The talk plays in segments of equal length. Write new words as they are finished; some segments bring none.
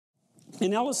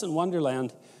In Alice in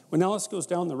Wonderland, when Alice goes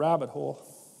down the rabbit hole,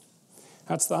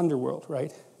 that's the underworld,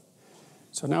 right?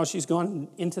 So now she's gone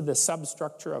into the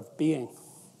substructure of being.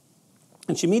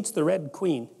 And she meets the Red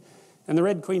Queen. And the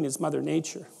Red Queen is Mother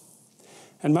Nature.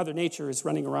 And Mother Nature is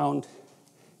running around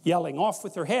yelling, off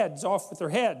with their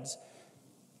heads,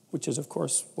 which is, of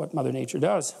course, what Mother Nature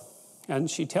does. And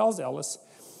she tells Alice,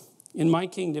 in my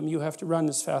kingdom, you have to run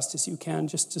as fast as you can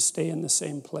just to stay in the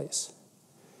same place.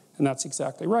 And that's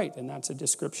exactly right. And that's a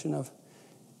description of,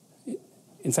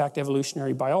 in fact,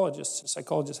 evolutionary biologists and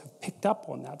psychologists have picked up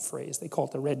on that phrase. They call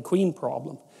it the Red Queen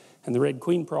problem. And the Red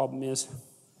Queen problem is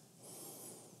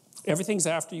everything's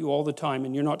after you all the time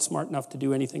and you're not smart enough to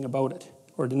do anything about it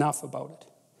or enough about it.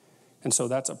 And so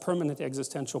that's a permanent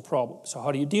existential problem. So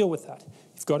how do you deal with that?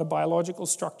 You've got a biological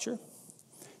structure.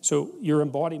 So your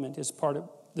embodiment is part of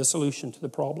the solution to the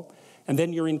problem. And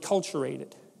then you're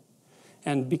enculturated.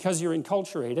 And because you're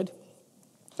enculturated,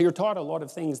 you're taught a lot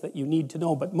of things that you need to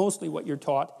know, but mostly what you're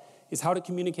taught is how to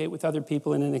communicate with other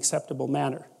people in an acceptable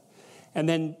manner. And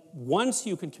then once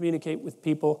you can communicate with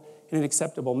people in an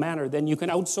acceptable manner, then you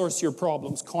can outsource your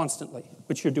problems constantly,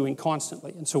 which you're doing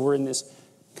constantly. And so we're in this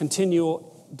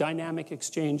continual dynamic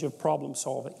exchange of problem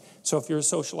solving. So if you're a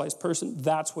socialized person,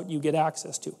 that's what you get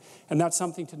access to. And that's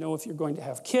something to know if you're going to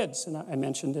have kids. And I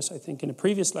mentioned this, I think, in a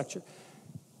previous lecture.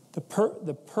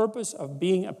 The purpose of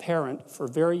being a parent for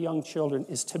very young children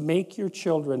is to make your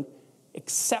children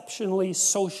exceptionally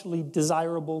socially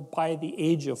desirable by the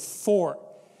age of 4.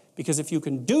 Because if you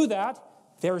can do that,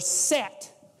 they're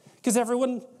set. Because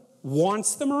everyone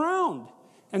wants them around.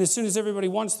 And as soon as everybody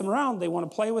wants them around, they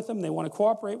want to play with them, they want to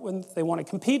cooperate with them, they want to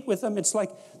compete with them. It's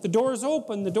like the door's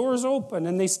open,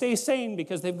 and they stay sane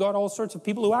because they've got all sorts of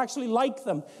people who actually like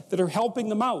them that are helping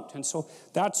them out. And so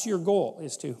that's your goal,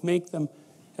 is to make them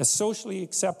as socially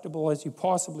acceptable as you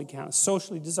possibly can, as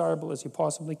socially desirable as you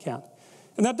possibly can.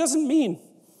 And that doesn't mean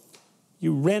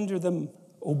you render them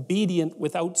obedient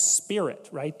without spirit,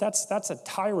 right? That's a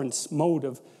tyrant's mode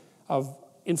of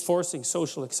enforcing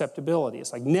social acceptability.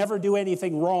 It's like, never do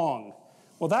anything wrong.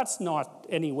 Well, that's not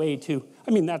any way to,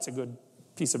 I mean, that's a good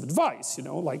piece of advice,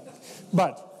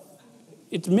 but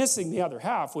it's missing the other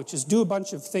half, which is do a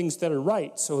bunch of things that are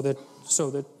right so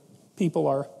that people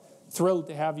are thrilled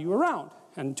to have you around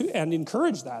and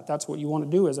encourage that. That's what you want to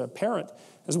do as a parent,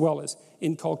 as well as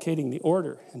inculcating the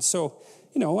order. And so,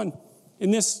 and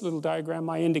in this little diagram,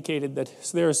 I indicated that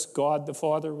there's God the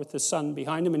Father with the Son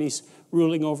behind him, and he's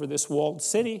ruling over this walled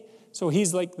city. So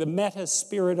he's like the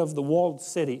meta-spirit of the walled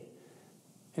city.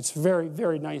 It's very,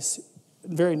 very nice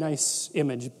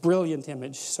image, brilliant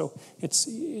image. So it's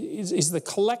the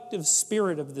collective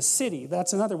spirit of the city.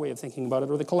 That's another way of thinking about it,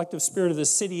 or the collective spirit of the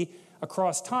city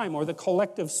across time, or the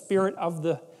collective spirit of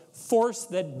the force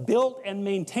that built and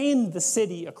maintained the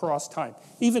city across time.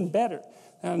 Even better.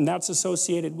 And that's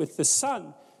associated with the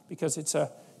sun, because it's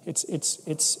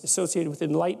associated with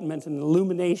enlightenment and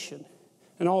illumination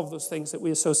and all of those things that we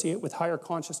associate with higher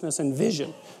consciousness and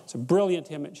vision. It's a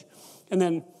brilliant image. And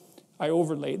then I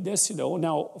overlaid this,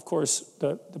 Now, of course,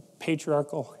 the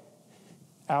patriarchal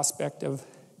aspect of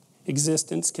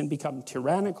existence can become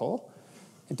tyrannical.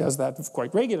 It does that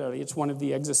quite regularly. It's one of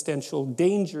the existential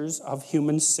dangers of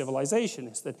human civilization,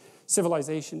 is that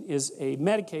civilization is a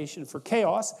medication for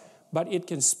chaos, but it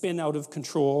can spin out of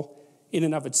control in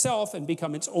and of itself and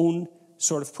become its own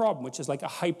sort of problem, which is like a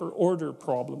hyper-order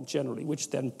problem generally,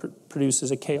 which then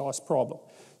produces a chaos problem.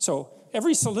 So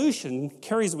every solution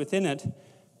carries within it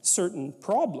certain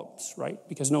problems, right?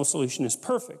 Because no solution is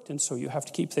perfect, and so you have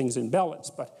to keep things in balance.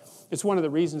 But it's one of the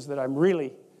reasons that I'm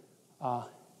really,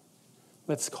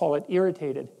 let's call it,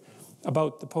 irritated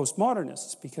about the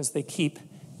postmodernists, because they keep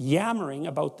yammering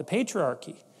about the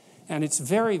patriarchy. And it's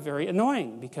very, very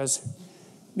annoying because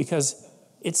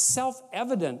it's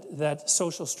self-evident that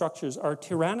social structures are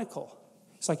tyrannical.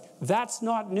 It's like, that's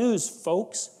not news,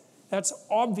 folks. That's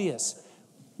obvious.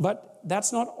 But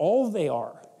that's not all they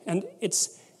are. And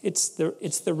it's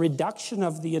the reduction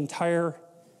of the entire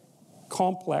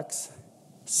complex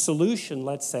solution,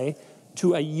 let's say,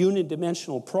 to a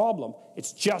unidimensional problem.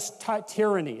 It's just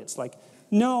tyranny. It's like,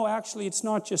 no, actually, it's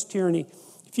not just tyranny.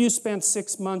 If you spent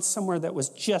 6 months somewhere that was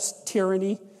just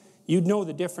tyranny, you'd know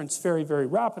the difference very, very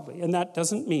rapidly. And that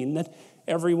doesn't mean that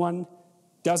everyone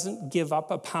doesn't give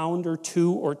up a pound or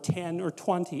 2 or 10 or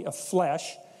 20 of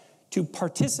flesh to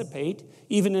participate,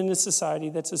 even in a society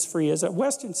that's as free as a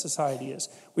Western society is.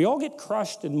 We all get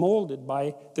crushed and molded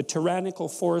by the tyrannical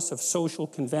force of social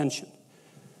convention.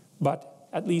 But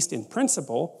at least in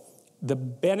principle, the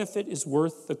benefit is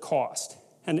worth the cost.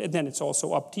 And then it's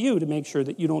also up to you to make sure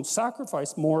that you don't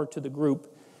sacrifice more to the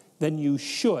group than you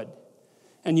should.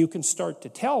 And you can start to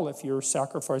tell if you're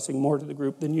sacrificing more to the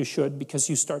group than you should because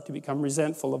you start to become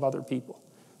resentful of other people.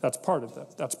 That's part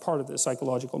of the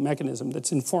psychological mechanism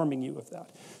that's informing you of that.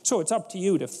 So it's up to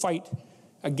you to fight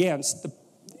against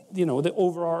the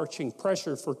overarching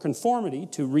pressure for conformity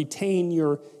to retain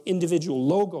your individual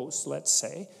logos, let's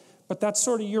say. But that's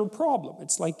sort of your problem.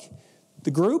 It's like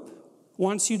the group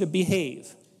wants you to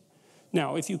behave.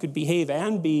 Now, if you could behave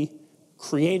and be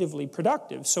creatively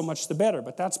productive, so much the better,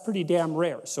 but that's pretty damn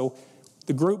rare. So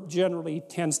the group generally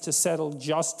tends to settle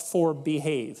just for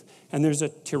behave, and there's a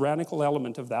tyrannical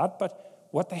element of that, but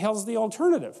what the hell's the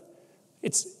alternative?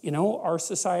 It's, our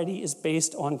society is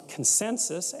based on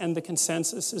consensus, and the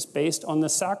consensus is based on the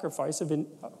sacrifice of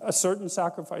a certain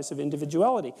sacrifice of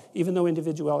individuality, even though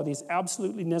individuality is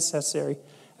absolutely necessary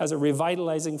as a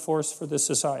revitalizing force for the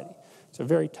society. It's a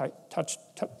very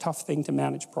tough thing to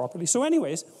manage properly. So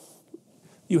anyways,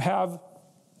 you have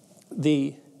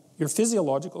your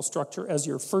physiological structure as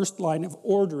your first line of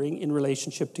ordering in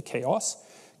relationship to chaos,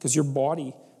 because your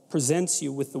body presents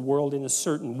you with the world in a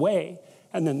certain way.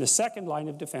 And then the second line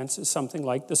of defense is something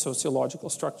like the sociological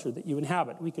structure that you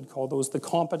inhabit. We could call those the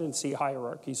competency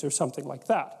hierarchies or something like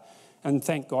that. And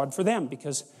thank God for them,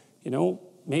 because,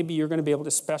 maybe you're going to be able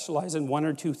to specialize in 1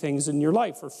 or 2 things in your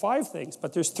life, or 5 things,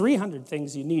 but there's 300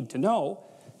 things you need to know.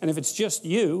 And if it's just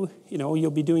you,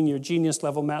 you'll be doing your genius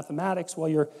level mathematics while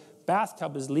your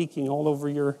bathtub is leaking all over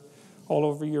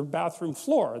your bathroom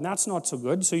floor, and that's not so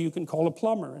good. So you can call a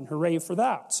plumber, and hooray for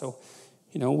that. So,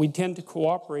 we tend to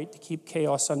cooperate to keep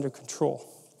chaos under control,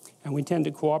 and we tend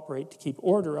to cooperate to keep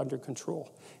order under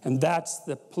control, and that's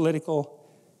the political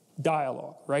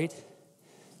dialogue, right?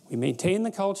 We maintain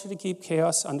the culture to keep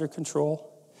chaos under control,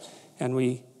 and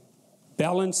we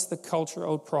balance the culture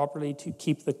out properly to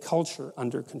keep the culture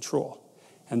under control.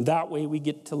 And that way we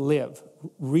get to live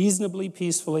reasonably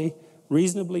peacefully,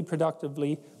 reasonably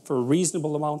productively for a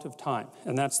reasonable amount of time.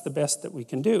 And that's the best that we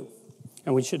can do.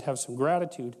 And we should have some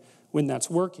gratitude when that's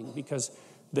working, because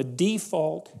the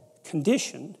default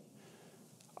condition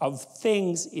of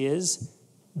things is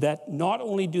that not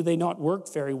only do they not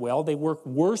work very well, they work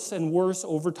worse and worse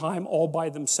over time all by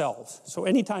themselves. So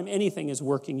anytime anything is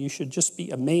working, you should just be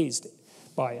amazed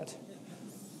by it.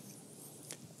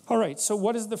 All right, so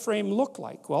what does the frame look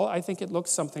like? Well, I think it looks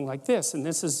something like this, and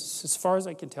this is, as far as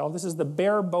I can tell, this is the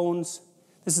bare bones.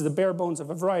 This is the bare bones of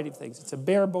a variety of things. It's a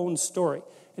bare bones story.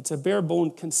 It's a bare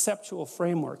bone conceptual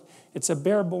framework. It's a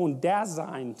bare bone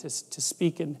Dasein, to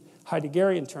speak in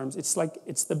Heideggerian terms. It's like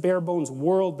it's the bare bones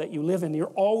world that you live in. You're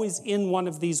always in one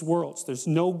of these worlds. There's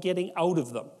no getting out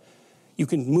of them. You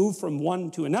can move from one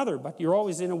to another, but you're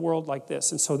always in a world like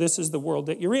this. And so this is the world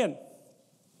that you're in.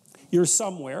 You're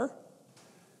somewhere,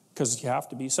 because you have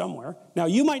to be somewhere. Now,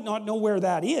 you might not know where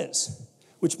that is,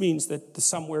 which means that the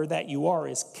somewhere that you are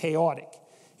is chaotic,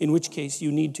 in which case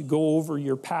you need to go over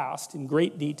your past in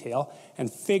great detail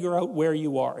and figure out where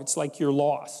you are. It's like you're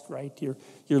lost, right?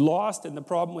 You're lost, and the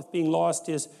problem with being lost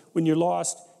is when you're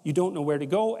lost, you don't know where to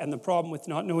go, and the problem with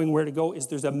not knowing where to go is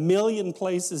there's a million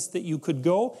places that you could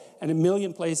go, and a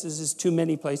million places is too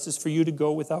many places for you to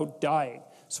go without dying.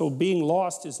 So being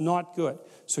lost is not good.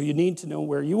 So you need to know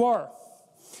where you are.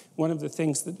 One of the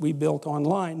things that we built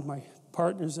online, my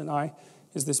partners and I,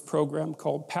 is this program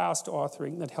called Past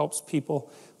Authoring that helps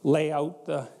people lay out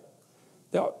the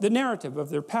narrative of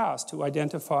their past, to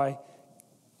identify,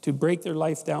 to break their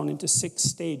life down into 6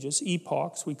 stages,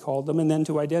 epochs we call them, and then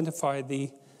to identify the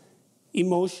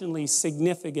emotionally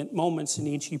significant moments in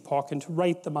each epoch and to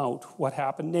write them out. What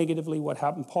happened negatively, what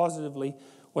happened positively,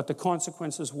 what the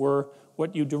consequences were,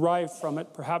 what you derived from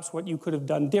it, perhaps what you could have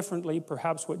done differently,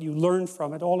 perhaps what you learned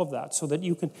from it, all of that, so that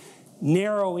you can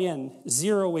narrow in,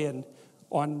 zero in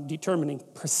on determining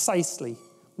precisely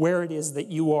where it is that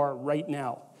you are right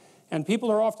now. And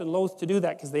people are often loath to do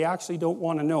that because they actually don't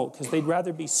want to know, because they'd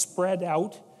rather be spread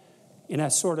out in a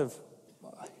sort of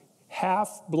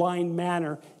half-blind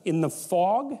manner in the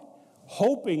fog,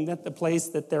 hoping that the place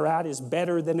that they're at is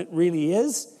better than it really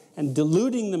is, and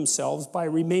deluding themselves by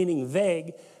remaining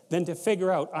vague, than to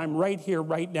figure out, I'm right here,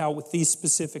 right now, with these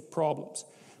specific problems.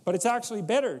 But it's actually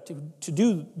better to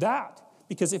do that,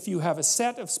 because if you have a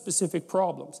set of specific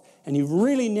problems, and you've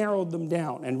really narrowed them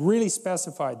down and really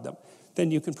specified them,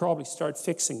 then you can probably start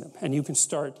fixing them. And you can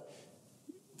start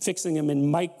fixing them in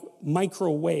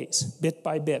micro ways, bit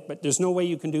by bit. But there's no way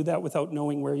you can do that without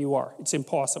knowing where you are. It's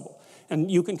impossible. And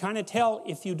you can kind of tell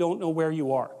if you don't know where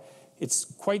you are. It's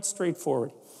quite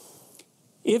straightforward.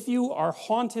 If you are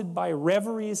haunted by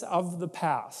reveries of the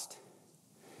past,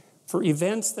 for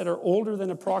events that are older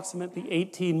than approximately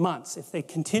 18 months, if they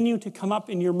continue to come up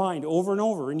in your mind over and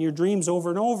over, in your dreams over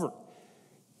and over,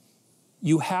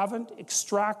 You haven't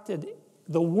extracted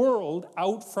the world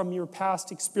out from your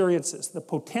past experiences. The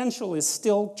potential is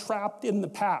still trapped in the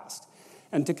past.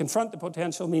 And to confront the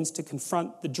potential means to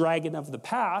confront the dragon of the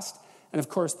past. And of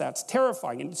course, that's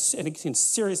terrifying, and it can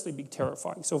seriously be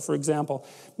terrifying. So for example,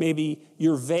 maybe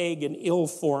you're vague and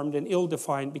ill-formed and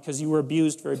ill-defined because you were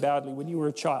abused very badly when you were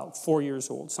a child, 4 years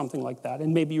old, something like that.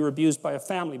 And maybe you were abused by a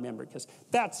family member, because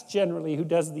that's generally who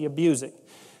does the abusing.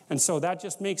 And so that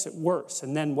just makes it worse.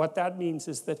 And then what that means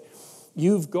is that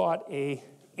you've had an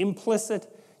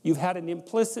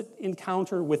implicit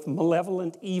encounter with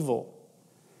malevolent evil.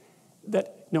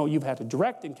 You've had a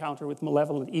direct encounter with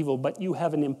malevolent evil, but you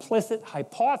have an implicit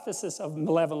hypothesis of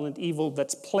malevolent evil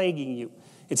that's plaguing you.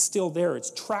 It's still there.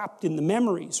 It's trapped in the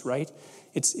memories, right?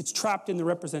 It's trapped in the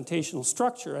representational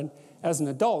structure. And as an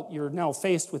adult, you're now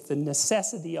faced with the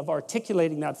necessity of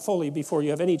articulating that fully before you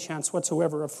have any chance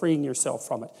whatsoever of freeing yourself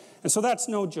from it. And so that's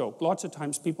no joke. Lots of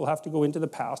times people have to go into the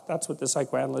past. That's what the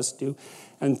psychoanalysts do.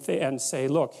 And say,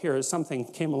 look, here, something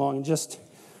came along and just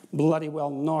bloody well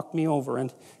knocked me over.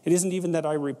 And it isn't even that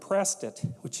I repressed it,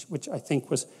 which I think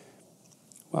was,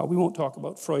 well, we won't talk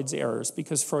about Freud's errors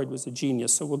because Freud was a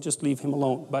genius, so we'll just leave him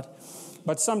alone.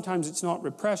 But sometimes it's not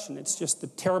repression. It's just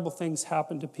that terrible things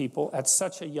happen to people at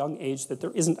such a young age that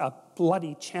there isn't a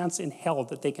bloody chance in hell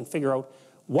that they can figure out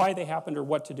why they happened or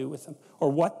what to do with them or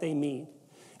what they mean.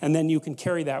 And then you can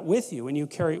carry that with you, and you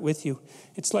carry it with you.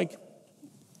 It's like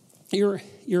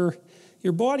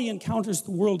your body encounters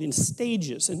the world in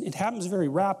stages, and it happens very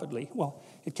rapidly. Well,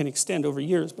 it can extend over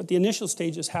years, but the initial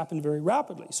stages happen very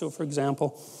rapidly. So, for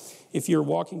example, if you're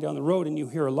walking down the road and you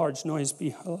hear a loud noise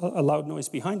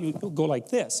behind you, you'll go like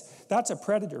this. That's a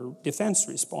predator defense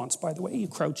response, by the way. You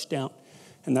crouch down,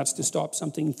 and that's to stop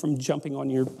something from jumping on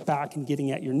your back and getting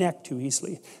at your neck too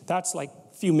easily. That's like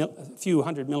a few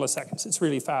hundred milliseconds. It's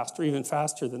really fast, or even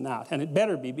faster than that. And it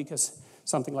better be, because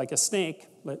something like a snake,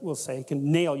 we'll say,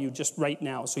 can nail you just right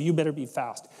now, so you better be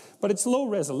fast. But it's low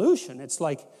resolution. It's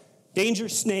like danger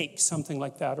snake, something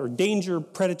like that, or danger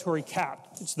predatory cat.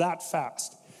 It's that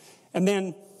fast. And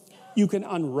then you can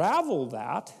unravel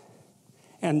that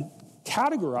and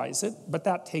categorize it, but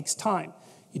that takes time.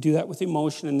 You do that with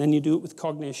emotion, and then you do it with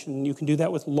cognition, and you can do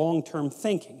that with long-term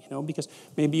thinking, because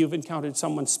maybe you've encountered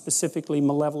someone specifically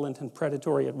malevolent and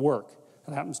predatory at work.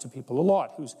 That happens to people a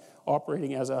lot, who's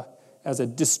operating as a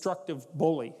destructive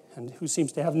bully and who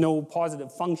seems to have no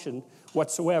positive function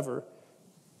whatsoever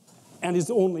and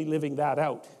is only living that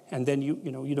out. And then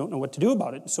you don't know what to do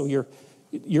about it. So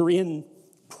you're in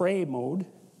prey mode.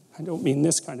 I don't mean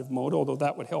this kind of mode, although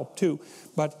that would help too.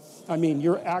 But I mean,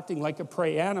 you're acting like a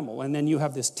prey animal, and then you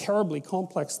have this terribly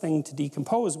complex thing to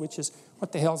decompose, which is,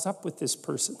 what the hell's up with this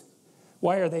person?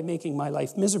 Why are they making my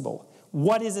life miserable?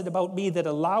 What is it about me that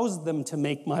allows them to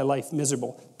make my life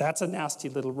miserable? That's a nasty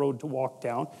little road to walk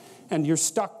down. And you're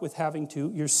stuck with having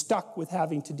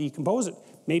to decompose it.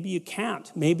 Maybe you can't.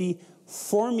 Maybe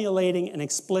formulating an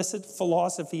explicit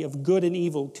philosophy of good and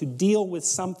evil to deal with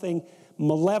something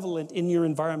malevolent in your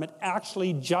environment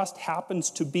actually just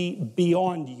happens to be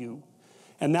beyond you.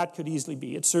 And that could easily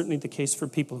be. It's certainly the case for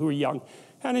people who are young.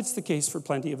 And it's the case for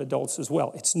plenty of adults as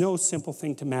well. It's no simple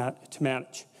thing to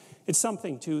manage. It's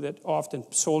something, too, that often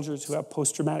soldiers who have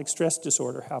post-traumatic stress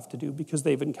disorder have to do because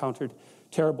they've encountered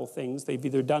terrible things. They've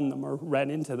either done them or ran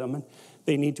into them, and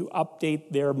they need to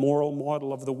update their moral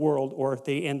model of the world, or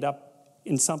they end up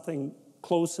in something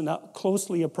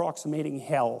closely approximating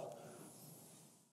hell.